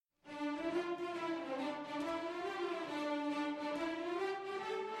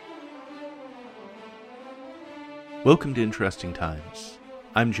Welcome to Interesting Times.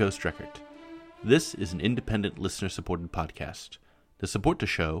 I'm Joe Streckert. This is an independent listener-supported podcast. To support the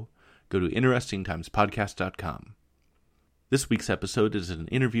show, go to interestingtimespodcast.com. This week's episode is an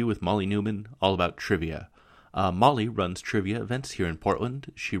interview with Molly Newman all about trivia. Molly runs trivia events here in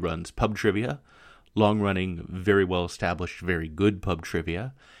Portland. She runs pub trivia, long-running, very well-established, very good pub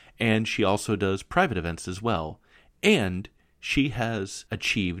trivia, and she also does private events as well. And she has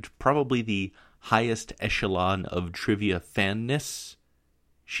achieved probably the highest echelon of trivia fanness.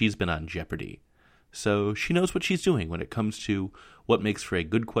 She's been on Jeopardy! So she knows what she's doing when it comes to what makes for a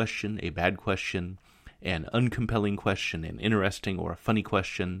good question, a bad question, an uncompelling question, an interesting or a funny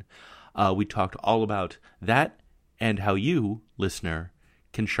question. We talked all about that and how you, listener,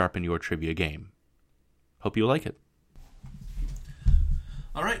 can sharpen your trivia game. Hope you like it.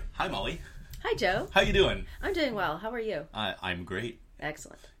 All right. Hi, Molly. Hi, Joe. How you doing? I'm doing well. How are you? I'm great.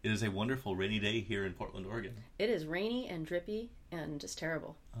 Excellent. It is a wonderful rainy day here in Portland, Oregon. It is rainy and drippy and just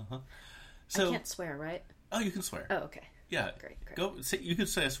terrible. Uh-huh. So, I can't swear, right? Oh, you can swear. Oh, okay. Yeah. Great. Go. You can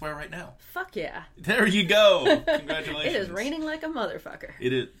say I swear right now. Fuck yeah. There you go. Congratulations. It is raining like a motherfucker.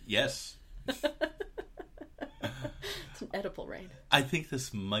 It is. Yes. It's an Oedipal rain. I think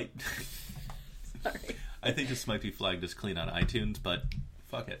this might... Sorry. I think this might be flagged as clean on iTunes, but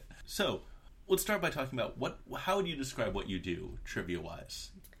fuck it. So, let's start by talking about how would you describe what you do,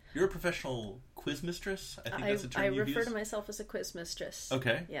 trivia-wise? You're a professional quiz mistress? I think that's a term I you refer use. to myself as a quiz mistress.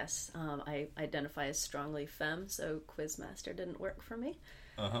 Okay. Yes. I identify as strongly femme, so quizmaster didn't work for me.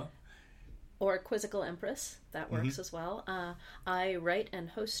 Uh-huh. Or quizzical empress. That works as well. I write and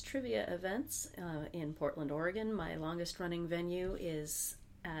host trivia events in Portland, Oregon. My longest-running venue is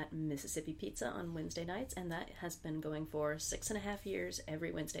at Mississippi Pizza on Wednesday nights, and that has been going for 6.5 years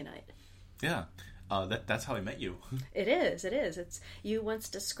every Wednesday night. Yeah. That's how I met you. It is. You once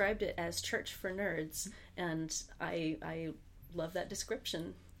described it as church for nerds, and I love that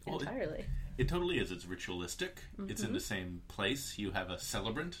description entirely. It totally is. It's ritualistic. Mm-hmm. It's in the same place. You have a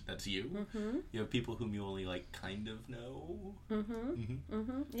celebrant. That's you. Mm-hmm. You have people whom you only kind of know. Mm-hmm. Mm-hmm.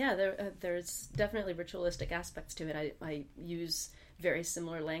 Mm-hmm. Yeah, there's definitely ritualistic aspects to it. I use very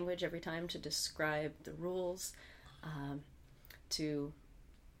similar language every time to describe the rules, to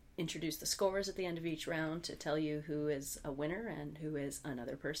introduce the scores at the end of each round, to tell you who is a winner and who is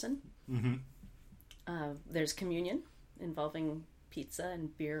another person. Mm-hmm. There's communion involving pizza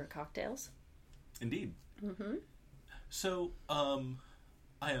and beer or cocktails. Indeed. Mm-hmm. So,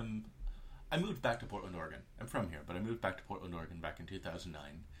 I moved back to Portland, Oregon. I'm from here, but I moved back to Portland, Oregon back in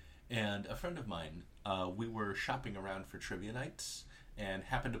 2009. And a friend of mine, we were shopping around for trivia nights and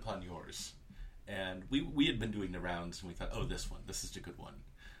happened upon yours. And we had been doing the rounds, and we thought, oh, this is a good one.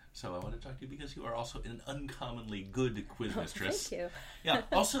 So I want to talk to you because you are also an uncommonly good quiz mistress. Thank you. Yeah.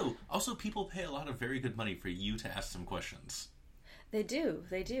 Also, people pay a lot of very good money for you to ask some questions. They do.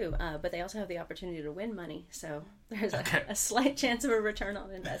 But they also have the opportunity to win money, so there's a slight chance of a return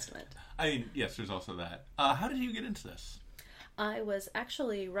on investment. I mean, yes, there's also that. How did you get into this? I was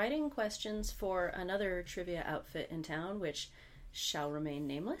actually writing questions for another trivia outfit in town, which shall remain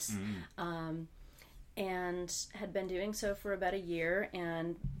nameless, and had been doing so for about a year,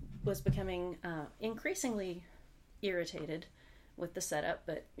 and was becoming increasingly irritated with the setup,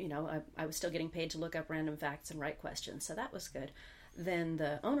 but, I was still getting paid to look up random facts and write questions, so that was good. Then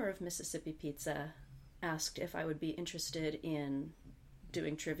the owner of Mississippi Pizza asked if I would be interested in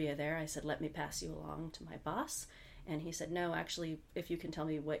doing trivia there. I said, let me pass you along to my boss. And he said, no, actually, if you can tell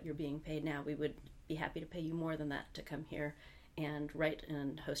me what you're being paid now, we would be happy to pay you more than that to come here and write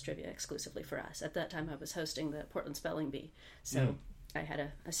and host trivia exclusively for us. At that time, I was hosting the Portland Spelling Bee, so I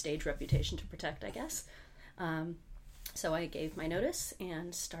had a stage reputation to protect, I guess. So I gave my notice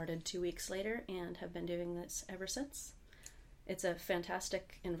and started 2 weeks later and have been doing this ever since. It's a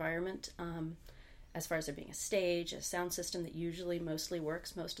fantastic environment as far as there being a stage, a sound system that usually mostly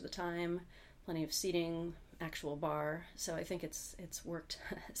works most of the time, plenty of seating, actual bar. So I think it's worked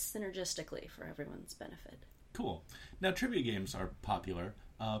synergistically for everyone's benefit. Cool. Now, trivia games are popular.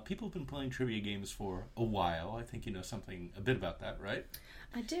 People have been playing trivia games for a while. I think you know a bit about that, right?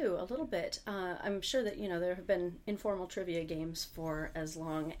 I do, a little bit. I'm sure that, there have been informal trivia games for as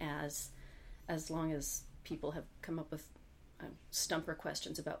long as people have come up with stumper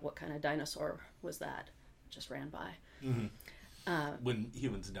questions about what kind of dinosaur was that. Just ran by. Mm-hmm. When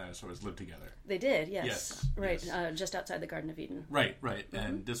humans and dinosaurs lived together. They did, yes. Yes. Right, yes. Just outside the Garden of Eden. Right.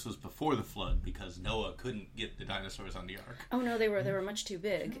 And this was before the flood because Noah couldn't get the dinosaurs on the ark. Oh no, they were much too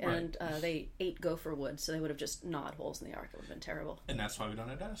big, and Right. they ate gopher wood, so they would have just gnawed holes in the ark. It would have been terrible. And that's why we don't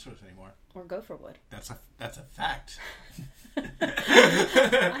have dinosaurs anymore. Or gopher wood. That's a fact.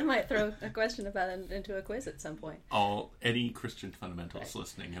 I might throw a question about it into a quiz at some point. Any Christian fundamentalists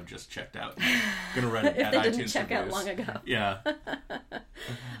listening have just checked out. Going to run it if at they iTunes didn't check reviews. out long ago. Yeah.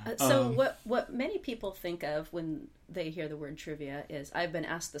 So what many people think of when they hear the word trivia is, I've been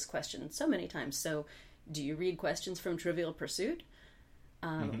asked this question so many times, so do you read questions from Trivial Pursuit?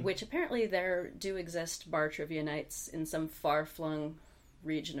 Which apparently there do exist bar trivia nights in some far-flung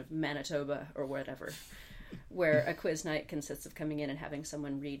region of Manitoba or whatever, where a quiz night consists of coming in and having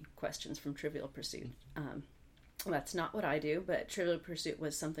someone read questions from Trivial Pursuit. That's not what I do, but Trivial Pursuit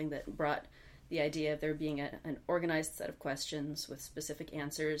was something that brought the idea of there being an organized set of questions with specific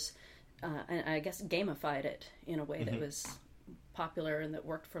answers, and I guess gamified it in a way that was popular and that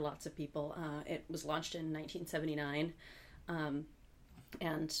worked for lots of people. It was launched in 1979.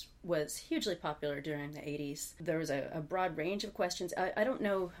 And was hugely popular during the 80s. There was a broad range of questions. I don't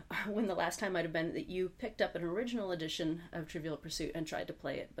know when the last time might have been that you picked up an original edition of Trivial Pursuit and tried to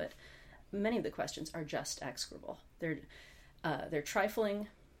play it, but many of the questions are just execrable. They're trifling,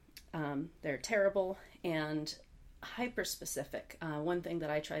 they're terrible, and hyper-specific. One thing that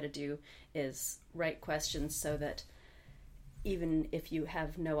I try to do is write questions so that even if you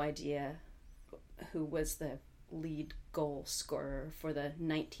have no idea who was the lead goal scorer for the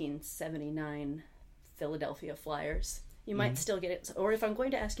 1979 Philadelphia Flyers, you might still get it. Or if I'm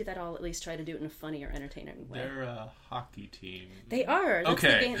going to ask you that, I'll at least try to do it in a funny or entertaining way. They're a hockey team. They are. That's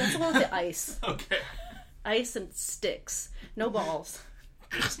okay. The game. That's the one with the ice. Okay. Ice and sticks. No balls.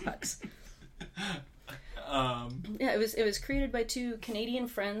 Just pucks. Yeah, it was created by two Canadian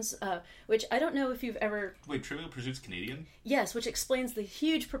friends, which I don't know if you've ever... Wait, Trivial Pursuit's Canadian? Yes, which explains the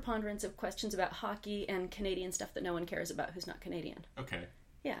huge preponderance of questions about hockey and Canadian stuff that no one cares about who's not Canadian. Okay.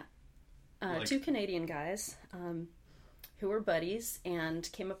 Yeah. Two Canadian guys who were buddies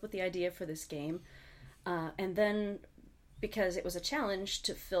and came up with the idea for this game. And then, because it was a challenge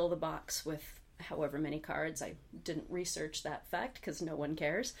to fill the box with however many cards, I didn't research that fact because no one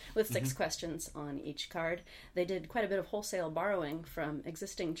cares, with 6 questions on each card. They did quite a bit of wholesale borrowing from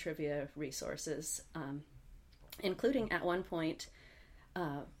existing trivia resources, including at one point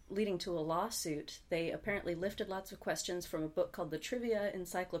leading to a lawsuit. They apparently lifted lots of questions from a book called the Trivia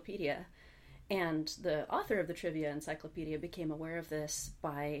Encyclopedia, and the author of the Trivia Encyclopedia became aware of this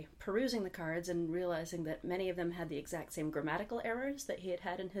by perusing the cards and realizing that many of them had the exact same grammatical errors that he had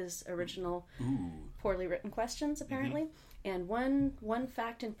had in his original poorly written questions, apparently. And one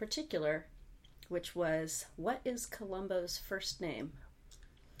fact in particular, which was, what is Columbo's first name?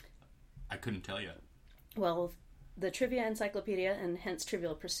 I couldn't tell you. Well, the Trivia Encyclopedia, and hence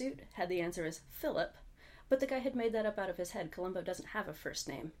Trivial Pursuit, had the answer as Philip, but the guy had made that up out of his head. Columbo doesn't have a first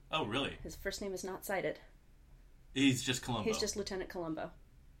name. Oh, really? His first name is not cited. He's just Columbo. He's just Lieutenant Columbo.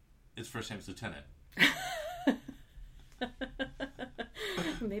 His first name's Lieutenant.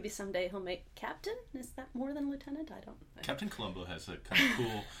 Maybe someday he'll make Captain? Is that more than Lieutenant? I don't know. Captain Columbo has a kind of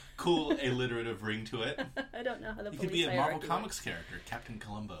cool alliterative ring to it. I don't know how the He police could be a Marvel hierarchy Comics character, Captain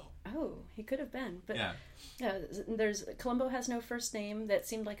Columbo. Oh, he could have been. But Yeah. Columbo has no first name. That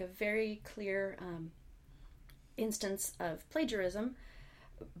seemed like a very clear instance of plagiarism,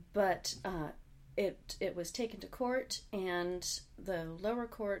 but it was taken to court, and the lower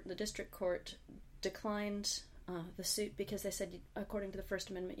court, the district court, declined the suit because they said, according to the First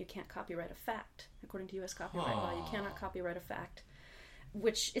Amendment, you can't copyright a fact. According to U.S. copyright law, you cannot copyright a fact.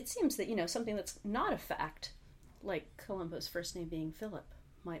 Which it seems that, something that's not a fact, like Columbo's first name being Philip,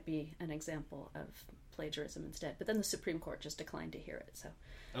 might be an example of plagiarism instead. But then the Supreme Court just declined to hear it, so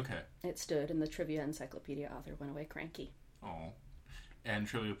Okay. it stood, and the Trivia Encyclopedia author went away cranky. Oh. And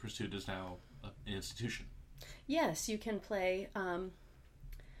Trivial Pursuit is now an institution. Yes, you can play.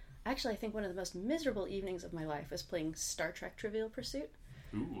 Actually, I think one of the most miserable evenings of my life was playing Star Trek Trivial Pursuit.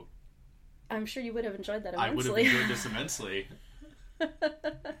 Ooh. I'm sure you would have enjoyed that I would immensely. have enjoyed this immensely.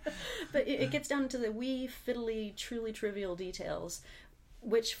 But it gets down to the wee, fiddly, truly trivial details,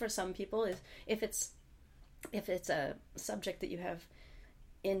 which for some people is, if it's a subject that you have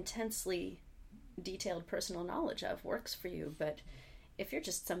intensely detailed personal knowledge of, works for you. But if you're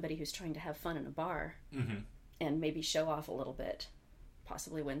just somebody who's trying to have fun in a bar and maybe show off a little bit,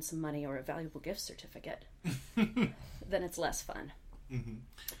 possibly win some money or a valuable gift certificate, then it's less fun.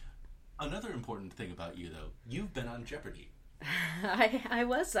 Another important thing about you, though, you've been on Jeopardy. I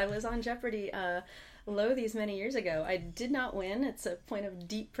was on Jeopardy lo these many years ago. I did not win. It's a point of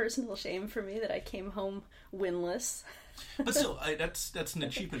deep personal shame for me that I came home winless. But still, that's an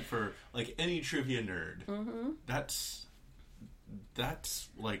achievement for like any trivia nerd. Mm-hmm. That's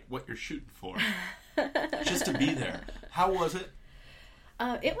like what you're shooting for, just to be there. How was it?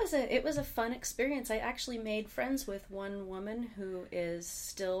 It was a fun experience. I actually made friends with one woman who is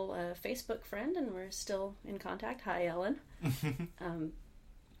still a Facebook friend, and we're still in contact. Hi, Ellen.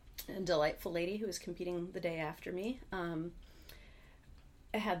 A delightful lady who was competing the day after me.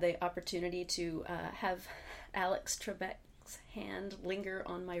 I had the opportunity to have Alex Trebek's hand linger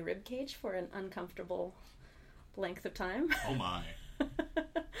on my rib cage for an uncomfortable length of time. Oh my!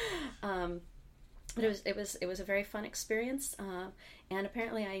 But it was a very fun experience, and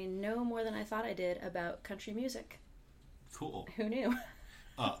apparently I know more than I thought I did about country music. Cool. Who knew?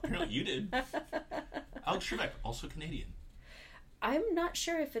 Apparently you did. Alex Trebek, also Canadian. I'm not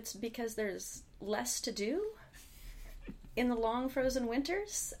sure if it's because there's less to do in the long frozen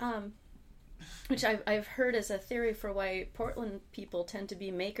winters, which I've heard as a theory for why Portland people tend to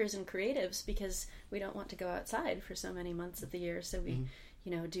be makers and creatives, because we don't want to go outside for so many months of the year, so we,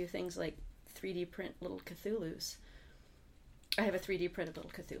 do things like 3D print little Cthulhus. I have a 3D printed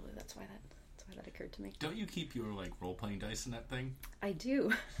little Cthulhu. That's why that occurred to me. Don't you keep your like role playing dice in that thing? I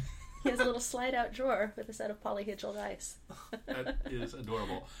do. He has a little slide out drawer with a set of polyhedral dice. That is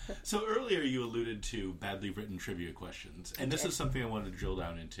adorable. So earlier you alluded to badly written trivia questions, and this is something I wanted to drill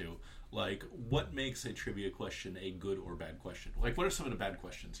down into. Like, what makes a trivia question a good or bad question? Like, what are some of the bad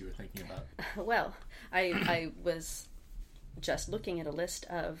questions you were thinking about? Well, I was just looking at a list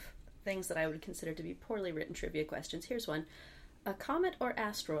of things that I would consider to be poorly written trivia questions. Here's one. A comet or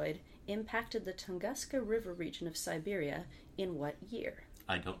asteroid impacted the Tunguska River region of Siberia in what year?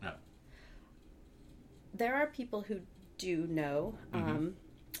 I don't know. There are people who do know.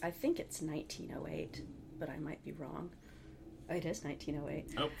 I think it's 1908, but I might be wrong. It is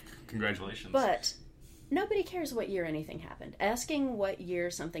 1908. Oh, congratulations. But nobody cares what year anything happened. Asking what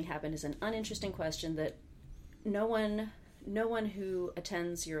year something happened is an uninteresting question that no one who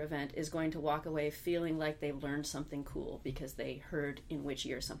attends your event is going to walk away feeling like they've learned something cool because they heard in which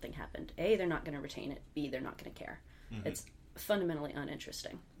year something happened. A, they're not going to retain it. B, they're not going to care. Mm-hmm. It's fundamentally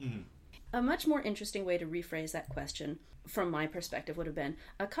uninteresting. Mm-hmm. A much more interesting way to rephrase that question, from my perspective, would have been,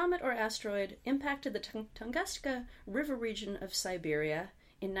 a comet or asteroid impacted the Tunguska River region of Siberia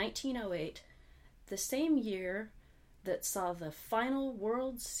in 1908, the same year that saw the final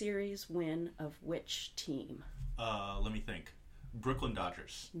World Series win of which team? Let me think. Brooklyn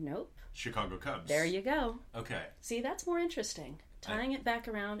Dodgers. Nope. Chicago Cubs. There you go. Okay. See, that's more interesting. Tying it back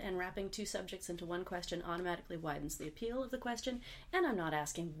around and wrapping two subjects into one question automatically widens the appeal of the question, and I'm not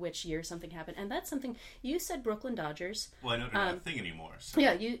asking which year something happened. And that's something, you said Brooklyn Dodgers. Well, I don't know that thing anymore. So.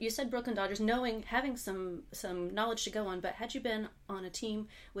 Yeah, you said Brooklyn Dodgers, having some knowledge to go on, but had you been on a team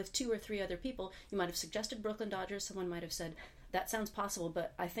with two or three other people, you might have suggested Brooklyn Dodgers. Someone might have said, that sounds possible,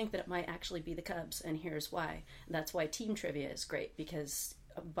 but I think that it might actually be the Cubs, and here's why. That's why team trivia is great, because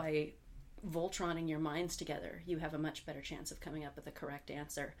by Voltroning your minds together, you have a much better chance of coming up with the correct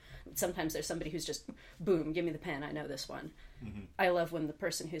answer. Sometimes there's somebody who's just, boom, give me the pen, I know this one. Mm-hmm. I love when the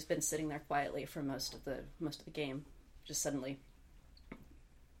person who's been sitting there quietly for most of the game just suddenly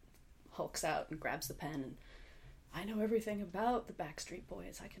hulks out and grabs the pen, and I know everything about the Backstreet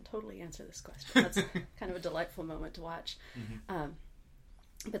Boys. I can totally answer this question. That's kind of a delightful moment to watch. Mm-hmm.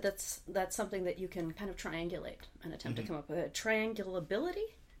 But that's something that you can kind of triangulate and attempt to come up with.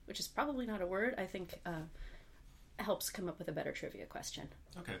 Triangulability, which is probably not a word, I think helps come up with a better trivia question.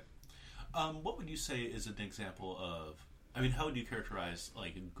 Okay. What would you say is an example of, how would you characterize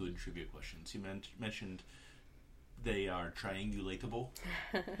like good trivia questions? You mentioned they are triangulatable.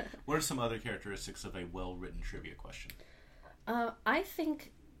 What are some other characteristics of a well-written trivia question? I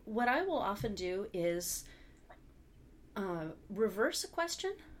think what I will often do is reverse a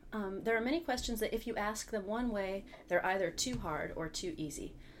question. There are many questions that if you ask them one way, they're either too hard or too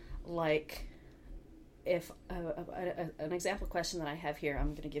easy. Like, if an example question that I have here,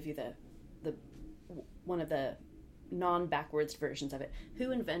 I'm going to give you the one of the non-backwards versions of it.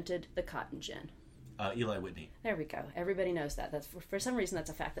 Who invented the cotton gin? Eli Whitney. There we go. Everybody knows that. That's for some reason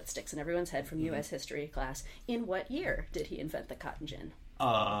that's a fact that sticks in everyone's head from U.S. history class. In what year did he invent the cotton gin?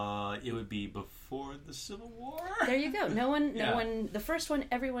 It would be before the Civil War. There you go. No one. The first one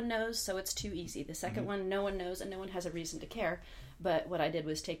everyone knows, so it's too easy. The second one no one knows, and no one has a reason to care. But what I did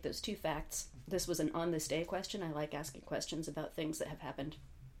was take those two facts. This was an on this day question. I like asking questions about things that have happened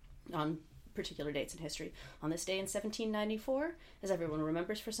on particular dates in history. On this day in 1794, as everyone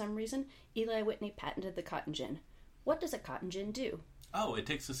remembers for some reason, Eli Whitney patented the cotton gin. What does a cotton gin do? Oh, it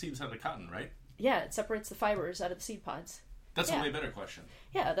takes the seeds out of cotton, right? Yeah, it separates the fibers out of the seed pods. That's a way better question.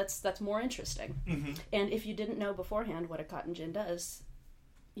 Yeah, that's more interesting. Mm-hmm. And if you didn't know beforehand what a cotton gin does,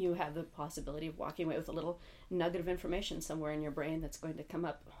 you have the possibility of walking away with a little nugget of information somewhere in your brain that's going to come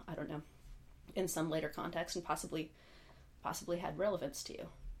up, I don't know, in some later context and possibly had relevance to you.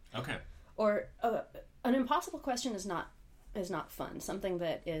 Okay. Or an impossible question is not fun. Something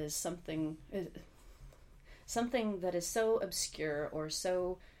that is something that is so obscure or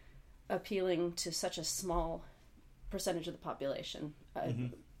so appealing to such a small percentage of the population.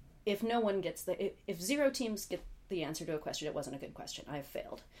 If no one gets if 0 teams get the answer to a question, it wasn't a good question. I have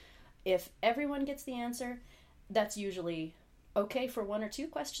failed. If everyone gets the answer, that's usually okay for 1 or 2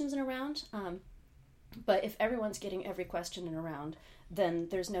 questions in a round. But if everyone's getting every question in a round, then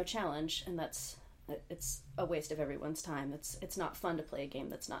there's no challenge, and it's a waste of everyone's time. It's not fun to play a game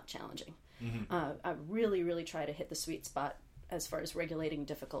that's not challenging. Mm-hmm. I really, really try to hit the sweet spot as far as regulating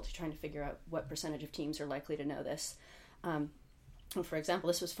difficulty, trying to figure out what percentage of teams are likely to know this. For example,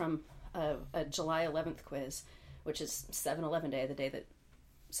 this was from a July 11th quiz, which is 7-Eleven Day, the day that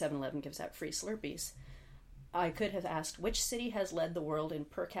 7-Eleven gives out free Slurpees. I could have asked, which city has led the world in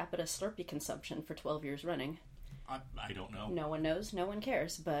per capita Slurpee consumption for 12 years running? I don't know. No one knows, no one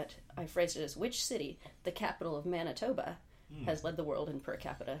cares, but I phrased it as, which city, the capital of Manitoba, has led the world in per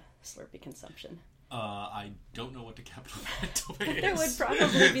capita Slurpee consumption? I don't know what the capital of Manitoba is. There would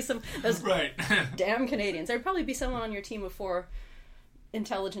probably be some... Those right. damn Canadians. There would probably be someone on your team of 4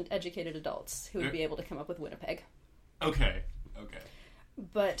 intelligent, educated adults who would be able to come up with Winnipeg. Okay.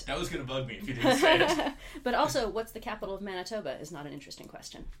 But that was going to bug me if you didn't say it. But also, what's the capital of Manitoba is not an interesting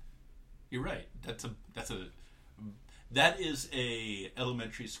question. You're right. That is a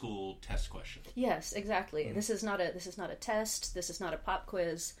elementary school test question. Yes, exactly. Mm-hmm. This is not a test. This is not a pop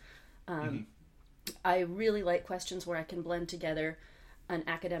quiz. I really like questions where I can blend together an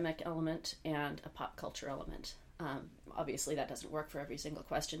academic element and a pop culture element. Obviously, that doesn't work for every single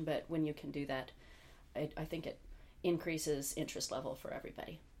question, but when you can do that, I think it increases interest level for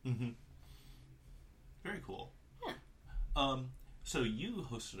everybody. Mm-hmm. Very cool. Yeah. So you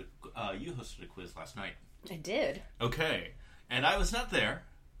hosted a quiz last night. I did. Okay, and I was not there.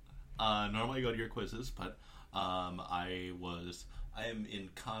 Normally I go to your quizzes, but I am in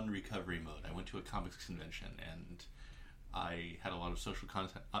con recovery mode. I went to a comics convention and I had a lot of social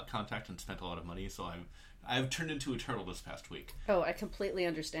contact and spent a lot of money, so I've turned into a turtle this past week. Oh, I completely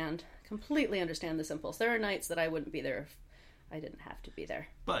understand. Completely understand this impulse. There are nights that I wouldn't be there if I didn't have to be there.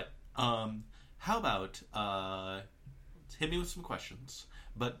 But how about hit me with some questions,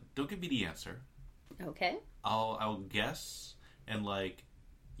 but don't give me the answer. Okay. I'll guess, and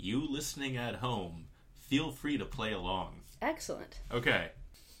you listening at home, feel free to play along. Excellent. Okay.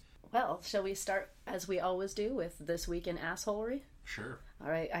 Well, shall we start, as we always do, with This Week in Assholery? Sure.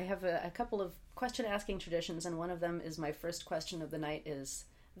 All right, I have a couple of question-asking traditions, and one of them is my first question of the night is,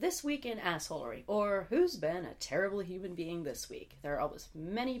 This Week in Assholery, or who's been a terrible human being this week? There are always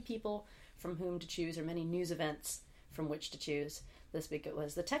many people from whom to choose, or many news events from which to choose. This week it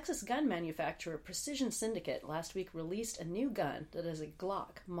was the Texas gun manufacturer Precision Syndicate last week released a new gun that is a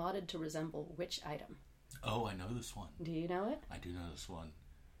Glock modded to resemble which item? Oh, I know this one. Do you know it? I do know this one.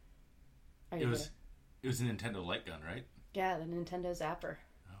 It was a Nintendo light gun, right? Yeah, the Nintendo Zapper.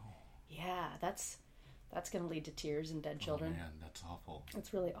 Oh. Yeah, that's going to lead to tears and dead children. Oh man, that's awful.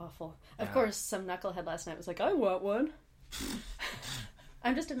 It's really awful. Yeah. Of course, some knucklehead last night was like, I want one.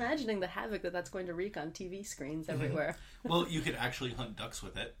 I'm just imagining the havoc that's going to wreak on TV screens everywhere. Well, you could actually hunt ducks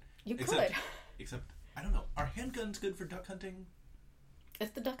with it. You could. Except, I don't know, are handguns good for duck hunting?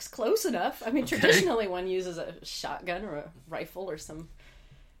 If the duck's close enough. I mean, traditionally one uses a shotgun or a rifle or some...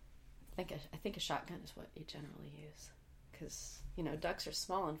 I think a shotgun is what you generally use. Because, ducks are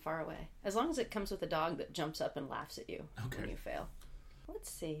small and far away. As long as it comes with a dog that jumps up and laughs at you when you fail.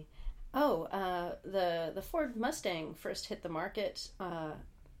 Let's see. Oh, the Ford Mustang first hit the market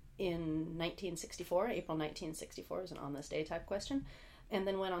in 1964. April 1964 is an on this day type question. And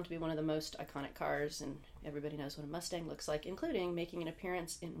then went on to be one of the most iconic cars, and everybody knows what a Mustang looks like, including making an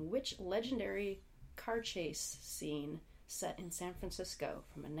appearance in which legendary car chase scene set in San Francisco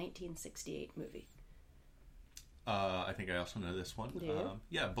from a 1968 movie. I think I also know this one. Do you?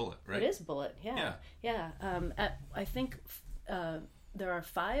 Yeah, Bullet, right? It is Bullet, yeah. I think there are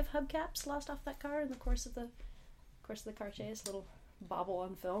 5 hubcaps lost off that car in the course of the car chase. Little bobble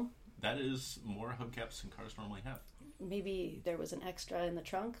on film. That is more hubcaps than cars normally have. Maybe there was an extra in the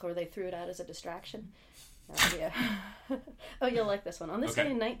trunk, or they threw it out as a distraction. Yeah. Oh, you'll like this one. On this day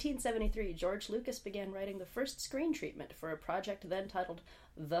in 1973, George Lucas began writing the first screen treatment for a project then titled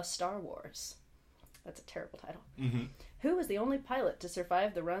The Star Wars. That's a terrible title. Mm-hmm. Who was the only pilot to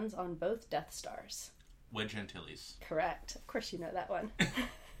survive the runs on both Death Stars? Wedge Antilles. Correct. Of course you know that one.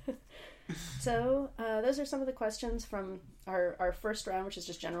 So, those are some of the questions from our first round, which is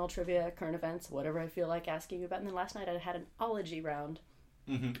just general trivia, current events, whatever I feel like asking you about. And then last night I had an ology round.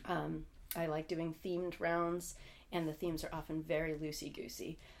 Mm-hmm. I like doing themed rounds, and the themes are often very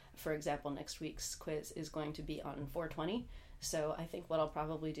loosey-goosey. For example, next week's quiz is going to be on 420. So I think what I'll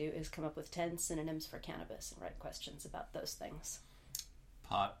probably do is come up with 10 synonyms for cannabis and write questions about those things.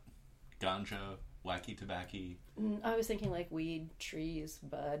 Pot, ganja, wacky tobacco. I was thinking like weed, trees,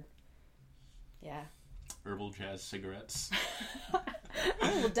 bud. Yeah. Herbal jazz cigarettes.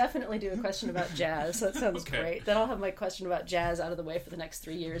 I will definitely do a question about jazz. That sounds great. Then I'll have my question about jazz out of the way for the next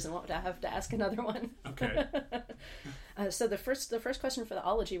 3 years and won't have to ask another one. Okay. So the first question for the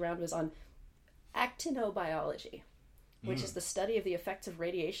ology round was on actinobiology, which is the study of the effects of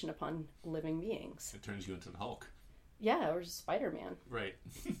radiation upon living beings. It turns you into the Hulk. Yeah, or Spider-Man. Right.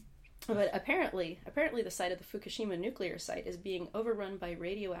 But apparently the site of the Fukushima nuclear site is being overrun by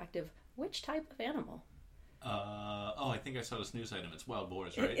radioactive which type of animal? I think I saw this news item. It's wild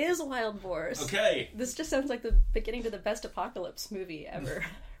boars, right? It is wild boars. Okay. This just sounds like the beginning to the best apocalypse movie ever.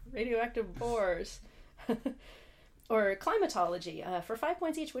 Radioactive boars. Or climatology. For 5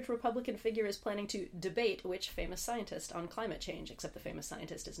 points each, which Republican figure is planning to debate which famous scientist on climate change? Except the famous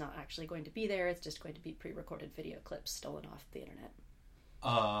scientist is not actually going to be there. It's just going to be pre-recorded video clips stolen off the internet.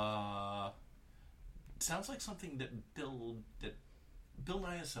 Sounds like something that Bill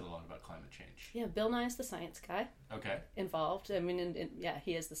Nye has said a lot about climate change. Yeah, Bill Nye is the science guy. Okay. Involved. I mean,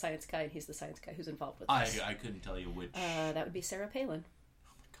 he is the science guy, and he's the science guy who's involved with this. I couldn't tell you which. That would be Sarah Palin.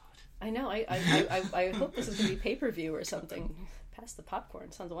 Oh my god. I know. I hope this is going to be pay-per-view or something. Pass the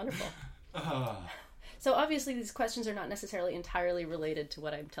popcorn. Sounds wonderful. So obviously these questions are not necessarily entirely related to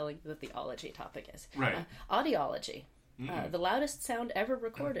what I'm telling you that the ology topic is. Right. Audiology. The loudest sound ever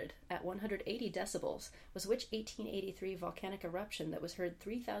recorded at 180 decibels was which 1883 volcanic eruption that was heard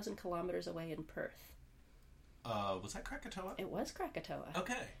 3,000 kilometers away in Perth? Was that Krakatoa? It was Krakatoa.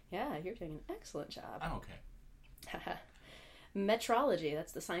 Okay. Yeah, you're doing an excellent job. I'm okay. Metrology,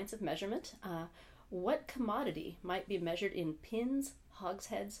 that's the science of measurement. What commodity might be measured in pins,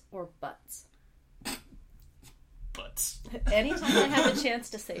 hogsheads, or butts? Butts. Anytime I have a chance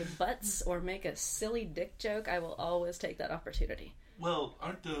to say butts or make a silly dick joke, I will always take that opportunity. Well,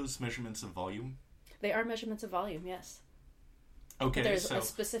 aren't those measurements of volume? They are measurements of volume, yes. Okay, but there's a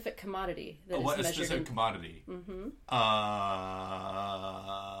specific commodity that is measured a specific commodity? Mm-hmm.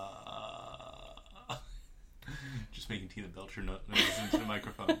 Just making Tina Belcher noises into the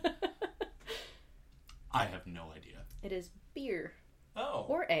microphone. I have no idea. It is beer. Oh.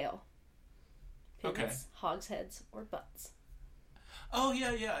 Or ale. Pins, okay. Hogsheads, or butts. Oh,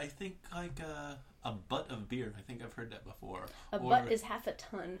 yeah. I think like a butt of beer. I think I've heard that before. Butt is half a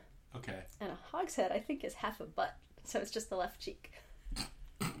ton. Okay. And a hogshead, I think, is half a butt. So it's just the left cheek.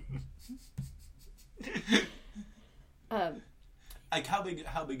 Like how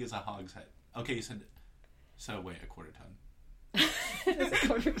big is a hogshead? Okay, you said so. Wait, a quarter ton. It's a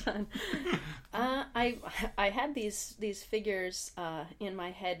quarter ton. I had these figures in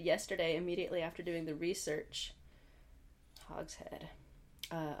my head yesterday immediately after doing the research. Hogshead.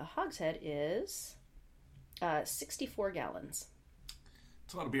 A hogshead is 64 gallons.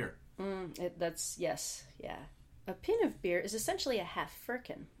 It's a lot of beer. Yeah. A pin of beer is essentially a half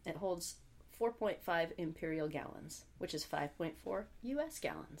firkin. It holds 4.5 imperial gallons, which is 5.4 U.S.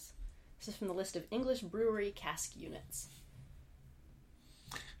 gallons. This is from the list of English brewery cask units.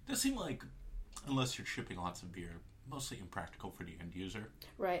 It does seem like, unless you're shipping lots of beer, mostly impractical for the end user.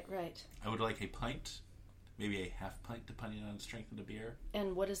 Right. I would like a pint, maybe a half pint, depending on the strength of the beer.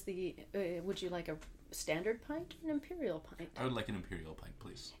 And what is the... would you like a standard pint or an imperial pint? I would like an imperial pint,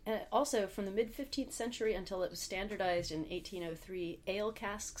 please. Also, from the mid-15th century until it was standardized in 1803, ale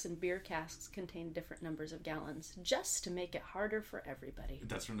casks and beer casks contained different numbers of gallons, just to make it harder for everybody.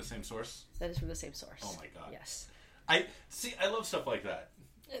 That's from the same source? That is from the same source. Oh my god. Yes. I love stuff like that.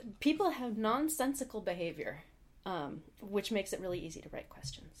 People have nonsensical behavior, which makes it really easy to write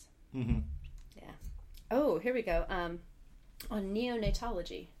questions. Mm-hmm. Yeah. Oh, here we go. On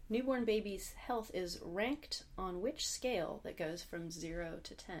neonatology, newborn babies' health is ranked on which scale that goes from 0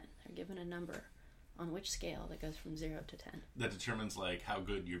 to 10? They're given a number on which scale that goes from 0 to 10. That determines, like, how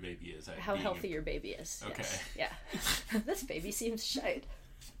good your baby is at how healthy your baby is. Okay. Yes. Yeah. This baby seems shite.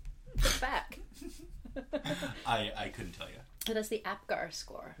 Put back. I couldn't tell you. That's the APGAR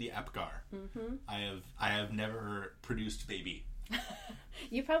score. The APGAR. Mm-hmm. I have never produced baby.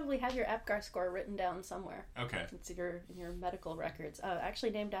 You probably have your APGAR score written down somewhere. Okay. It's in your medical records.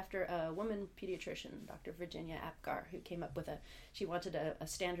 Actually named after a woman pediatrician, Dr. Virginia APGAR, who came up with she wanted a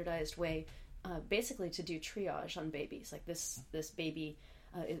standardized way, basically to do triage on babies. Like this baby,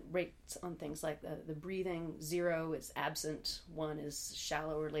 it rates on things like the breathing. 0 is absent, 1 is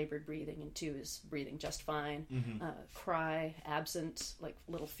shallow or labored breathing, and 2 is breathing just fine. Cry, absent, like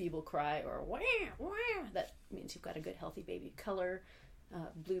little feeble cry, or wah, wah. That means you've got a good healthy baby. Color,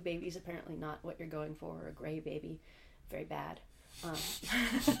 blue baby's apparently not what you're going for, or a gray baby, very bad.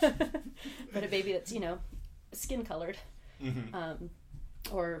 But a baby that's, skin colored,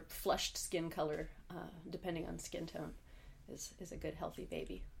 or flushed skin color, depending on skin tone, is a good healthy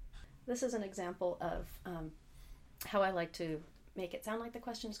baby. This is an example of how I like to make it sound like the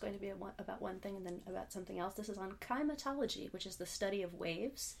question is going to be about one thing and then about something else. This is on climatology, which is the study of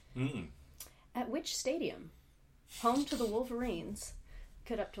waves. At which stadium, home to the Wolverines,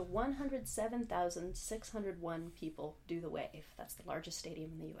 could up to 107,601 people do the wave? That's the largest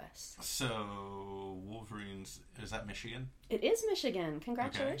stadium in the U.S. So, Wolverines, is that Michigan? It is Michigan.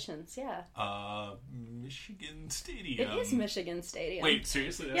 Congratulations, okay. Yeah. Michigan Stadium. It is Michigan Stadium. Wait,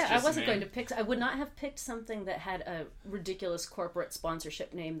 seriously? That's yeah, just I wasn't going to pick... I would not have picked something that had a ridiculous corporate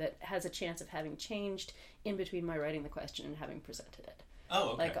sponsorship name that has a chance of having changed in between my writing the question and having presented it. Oh,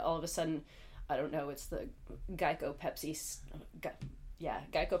 okay. Like, all of a sudden, I don't know, it's the Geico Pepsi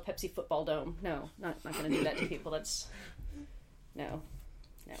Football Dome. No, not going to do that to people. That's... No.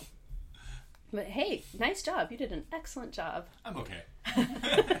 But hey, nice job. You did an excellent job. I'm okay.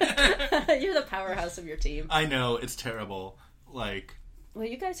 You're the powerhouse of your team. I know, it's terrible. Like... Well,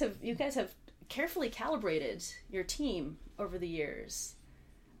 you guys have carefully calibrated your team over the years.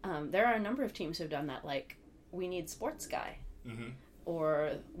 There are a number of teams who have done that, like, we need sports guy.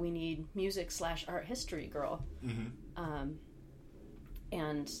 Or we need music/art history girl.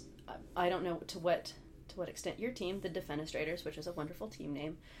 And I don't know to what extent your team, the Defenestrators, which is a wonderful team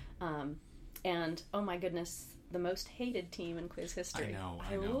name, and oh my goodness, the most hated team in quiz history.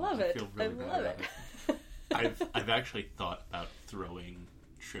 I know. Love it. I feel really bad love about it. I've actually thought about throwing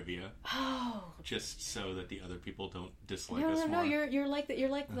trivia, just so that the other people don't dislike us more. No, you're like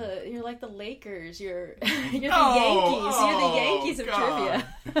the Lakers. You're the Yankees. You're the Yankees of trivia.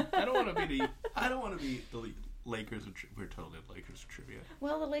 I don't want to be the Lakers. We're totally Lakers of trivia.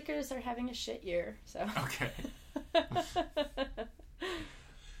 Well, the Lakers are having a shit year, so okay.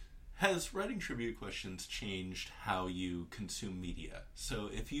 Has writing trivia questions changed how you consume media?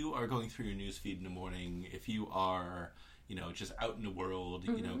 So if you are going through your newsfeed in the morning, if you are, just out in the world,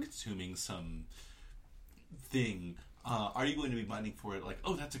 consuming some thing, are you going to be minding for it like,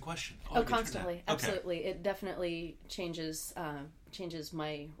 oh, that's a question? Oh, constantly. Okay. Absolutely. It definitely changes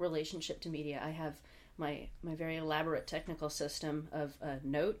my relationship to media. I have my very elaborate technical system of a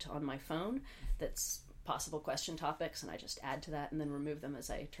note on my phone that's possible question topics, and I just add to that and then remove them as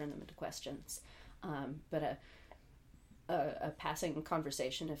I turn them into questions. But a passing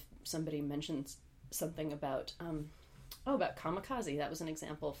conversation, if somebody mentions something about Kamikaze, that was an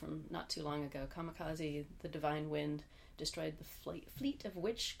example from not too long ago. Kamikaze, the divine wind, destroyed the fleet of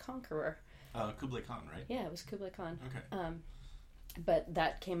which conqueror? Kublai Khan, right? Yeah, it was Kublai Khan. Okay. But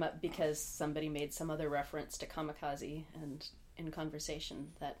that came up because somebody made some other reference to Kamikaze, and in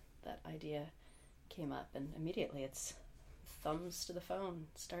conversation that idea came up, and immediately it's thumbs to the phone,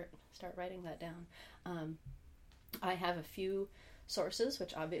 start writing that down. I have a few sources,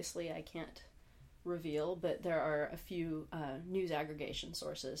 which obviously I can't reveal, but there are a few news aggregation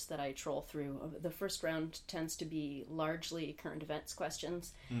sources that I troll through. The first round tends to be largely current events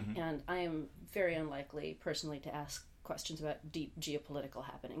questions, and I am very unlikely personally to ask questions about deep geopolitical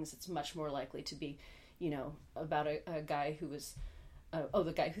happenings. It's much more likely to be, about a guy who was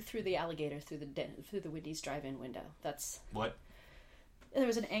the guy who threw the alligator through the Wendy's drive-in window. That's what? There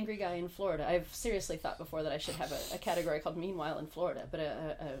was an angry guy in Florida. I've seriously thought before that I should have a category called Meanwhile in Florida, but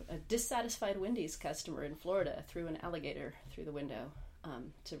a dissatisfied Wendy's customer in Florida threw an alligator through the window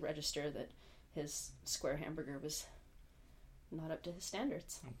to register that his square hamburger was not up to his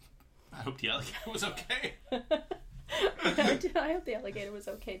standards. I hope the alligator was okay. I hope the alligator was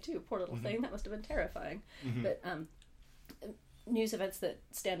okay too. Poor little thing. That must have been terrifying. But news events that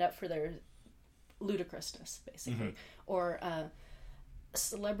stand out for their ludicrousness, basically, or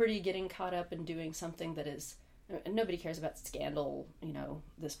celebrity getting caught up in doing something that is, nobody cares about scandal,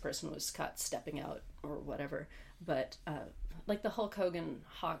 this person was caught stepping out or whatever, but like the Hulk Hogan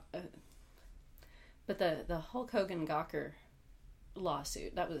the Hulk Hogan Gawker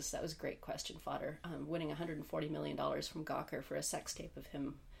lawsuit, that was great question fodder. Winning $140 million from Gawker for a sex tape of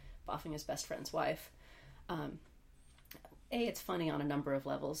him boffing his best friend's wife. A, it's funny on a number of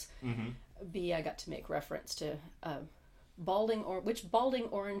levels. Mm-hmm. B, I got to make reference to which balding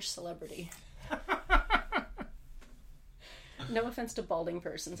orange celebrity. No offense to balding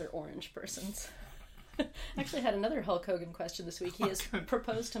persons or orange persons. Actually had another Hulk Hogan question this week. He has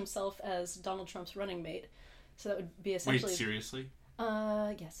proposed himself as Donald Trump's running mate. So that would be essentially... Wait, seriously?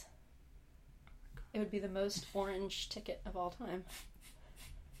 Yes. It would be the most orange ticket of all time.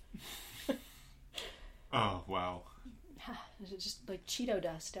 Oh, wow. It's just like Cheeto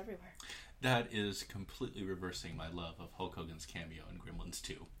dust everywhere. That is completely reversing my love of Hulk Hogan's cameo in Gremlins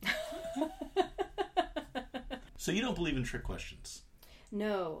 2. So you don't believe in trick questions?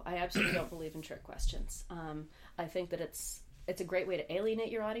 No, I absolutely don't believe in trick questions. I think that it's a great way to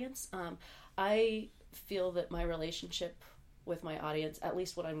alienate your audience. I feel that my relationship with my audience, at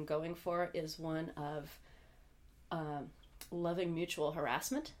least what I'm going for, is one of loving mutual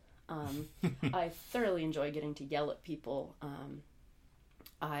harassment. I thoroughly enjoy getting to yell at people.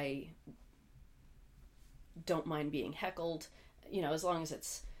 I don't mind being heckled, as long as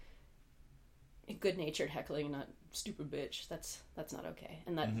it's good-natured heckling, not stupid bitch. That's not okay.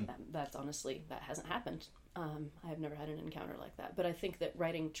 And that's honestly, that hasn't happened. I have never had an encounter like that. But I think that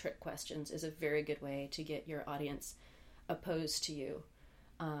writing trick questions is a very good way to get your audience opposed to you,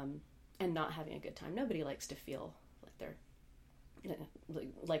 and not having a good time. Nobody likes to feel like they're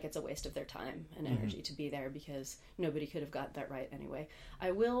like it's a waste of their time and energy to be there, because nobody could have got that right anyway.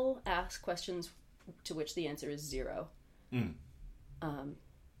 I will ask questions to which the answer is 0.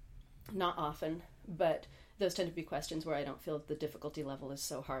 Not often, but those tend to be questions where I don't feel the difficulty level is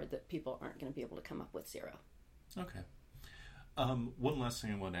so hard that people aren't going to be able to come up with 0. Okay. One last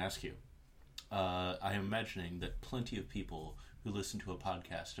thing I want to ask you. I am imagining that plenty of people who listen to a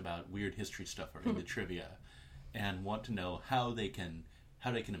podcast about weird history stuff are into trivia and want to know how they can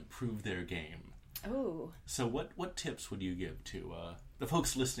improve their game. Oh. So what tips would you give to the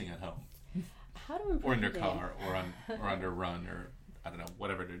folks listening at home? How to improve or in their game? car or on their run, or I don't know,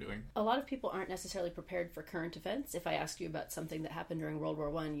 whatever they're doing. A lot of people aren't necessarily prepared for current events. If I ask you about something that happened during World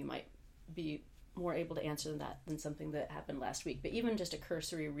War I, you might be more able to answer that than something that happened last week. But even just a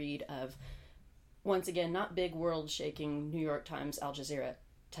cursory read of, once again, not big world-shaking New York Times, Al Jazeera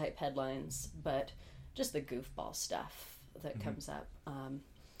type headlines, but just the goofball stuff that comes up.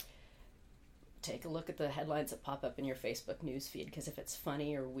 Take a look at the headlines that pop up in your Facebook news feed, because if it's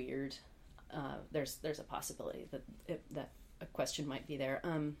funny or weird, there's a possibility that a question might be there.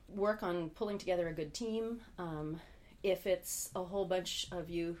 Work on pulling together a good team. If it's a whole bunch of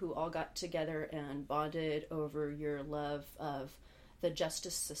you who all got together and bonded over your love of the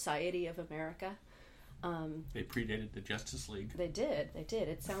Justice Society of America. They predated the Justice League. They did.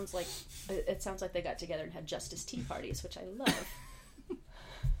 It sounds like they got together and had justice tea parties, which I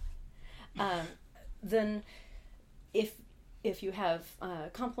love. Then if you have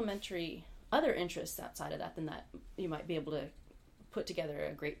complementary other interests outside of that, then that you might be able to put together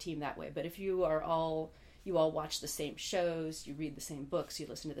a great team that way. But if you all watch the same shows, you read the same books, you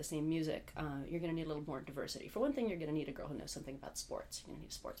listen to the same music, you're going to need a little more diversity. For one thing, you're going to need a girl who knows something about sports. You're going to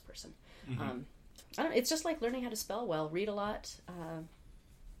need a sports person. I don't know, it's just like learning how to spell well. Read a lot,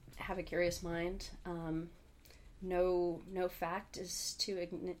 have a curious mind. No fact is too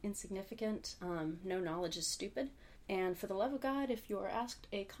insignificant. No knowledge is stupid. And for the love of God, if you are asked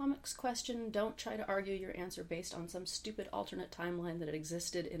a comics question, don't try to argue your answer based on some stupid alternate timeline that had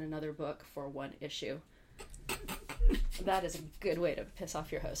existed in another book for one issue. That is a good way to piss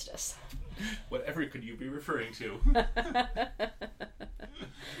off your hostess. Whatever could you be referring to?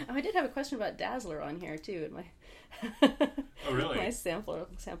 I did have a question about Dazzler on here too in my oh really? my sample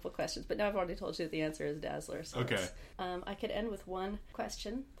questions, but now I've already told you that the answer is Dazzler. So okay. I could end with one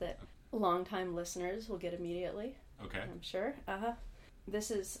question that longtime listeners will get immediately. Okay. I'm sure.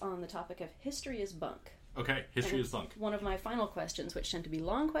 This is on the topic of history is bunk. Okay, history is bunk. One of my final questions, which tend to be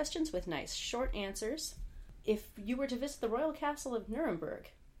long questions with nice short answers. If you were to visit the royal castle of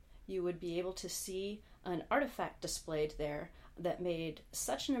Nuremberg, you would be able to see an artifact displayed there that made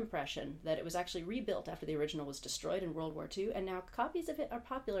such an impression that it was actually rebuilt after the original was destroyed in World War II, and now copies of it are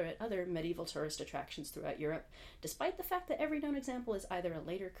popular at other medieval tourist attractions throughout Europe, despite the fact that every known example is either a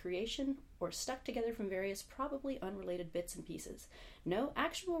later creation or stuck together from various probably unrelated bits and pieces. No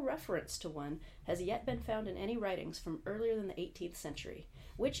actual reference to one has yet been found in any writings from earlier than the 18th century.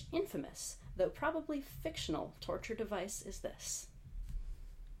 Which infamous, though probably fictional, torture device is this?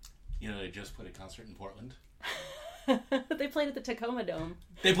 You know, they just played a concert in Portland. They played at the Tacoma Dome.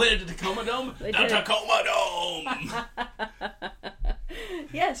 They played at the Tacoma Dome? They the did. Tacoma Dome!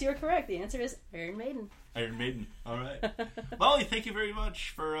 Yes, you're correct. The answer is Iron Maiden. Iron Maiden. All right. Molly, thank you very much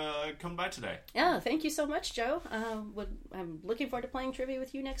for coming by today. Yeah, thank you so much, Joe. I'm looking forward to playing trivia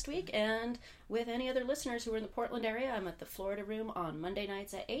with you next week, and with any other listeners who are in the Portland area. I'm at the Florida Room on Monday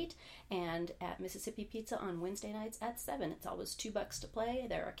nights at 8, and at Mississippi Pizza on Wednesday nights at 7. It's always $2 to play.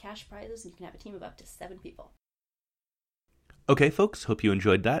 There are cash prizes, and you can have a team of up to 7 people. Okay, folks, hope you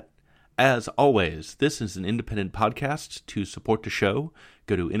enjoyed that. As always, this is an independent podcast. To support the show,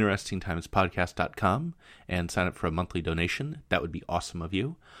 go to interestingtimespodcast.com and sign up for a monthly donation. That would be awesome of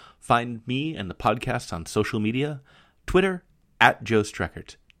you. Find me and the podcast on social media, Twitter,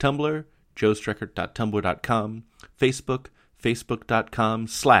 @JoeStreckert, Tumblr, joestreckert.tumblr.com, Facebook,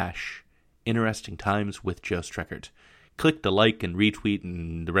 facebook.com/interestingtimeswithjoestreckert. Click the like and retweet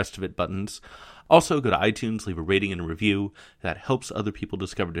and the rest of it buttons. Also, go to iTunes, leave a rating and a review. That helps other people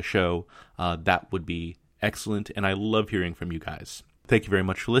discover the show. That would be excellent, and I love hearing from you guys. Thank you very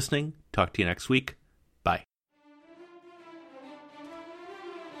much for listening. Talk to you next week.